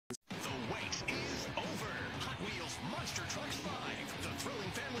The wait is over. Hot Wheels Monster Trucks 5. The thrilling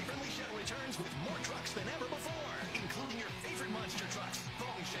family-friendly show returns with more trucks than ever before, including your favorite monster trucks,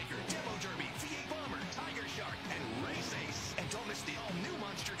 Bone Shaker, Demo Derby, V8 Bomber, Tiger Shark, and Race Ace. And don't miss the all-new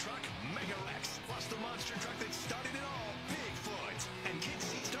monster truck, Mega Rex, plus the monster truck that started it all, Bigfoot. And kids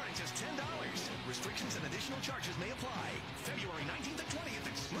seats start at just $10. Restrictions and additional charges may apply. February 19th to 20th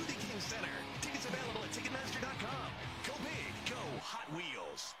at Smoothie King Center. Tickets available at Ticketmaster.com. Go big, go Hot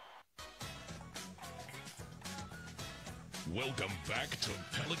Wheels. Welcome back to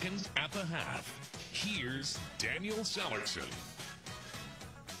Pelicans at the half. Here's Daniel Sellerson.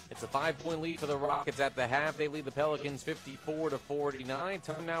 It's a 5-point lead for the Rockets at the half. They lead the Pelicans 54-49.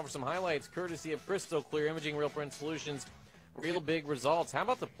 Time now for some highlights, courtesy of Crystal Clear Imaging Real Print Solutions. Real big results. How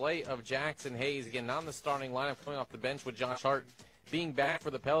about the play of Jackson Hayes? Again, not in the starting lineup, coming off the bench with Josh Hart being back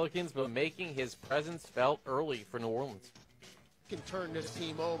for the Pelicans, but making his presence felt early for New Orleans. Can turn this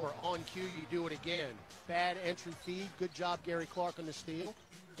team over on cue. You do it again. Bad entry feed. Good job, Gary Clark, on the steal.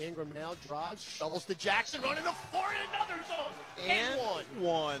 Ingram now drives, shovels to Jackson, running the floor in another zone. And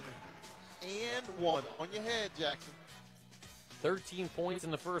one. On your head, Jackson. 13 points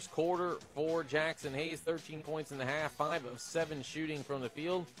in the first quarter for Jackson Hayes. 13 points in the half. 5 of 7 shooting from the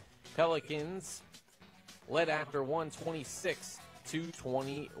field. Pelicans led after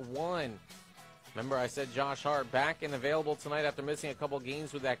 126-21. Remember, I said Josh Hart back and available tonight after missing a couple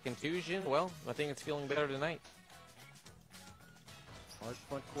games with that contusion. Well, I think it's feeling better tonight. Hart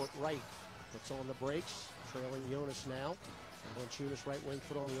front court right. Puts on the brakes. Trailing Jonas now. Valanciunas right wing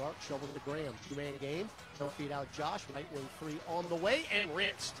foot on the arc. Shovel to Graham. Two-man game. Don't feed out Josh. Right wing three on the way. And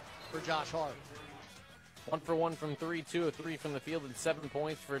rinsed for Josh Hart. 1 for 1 from 3, 2 of 3 from the field, and 7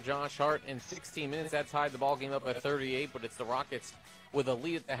 points for Josh Hart in 16 minutes. That tied the ball game up at 38, but it's the Rockets with a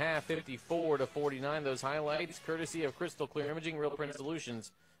lead at the half, 54-49. Those highlights, courtesy of Crystal Clear Imaging, Real Print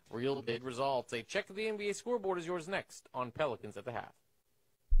Solutions. Real big results. A check of the NBA scoreboard is yours next on Pelicans at the half.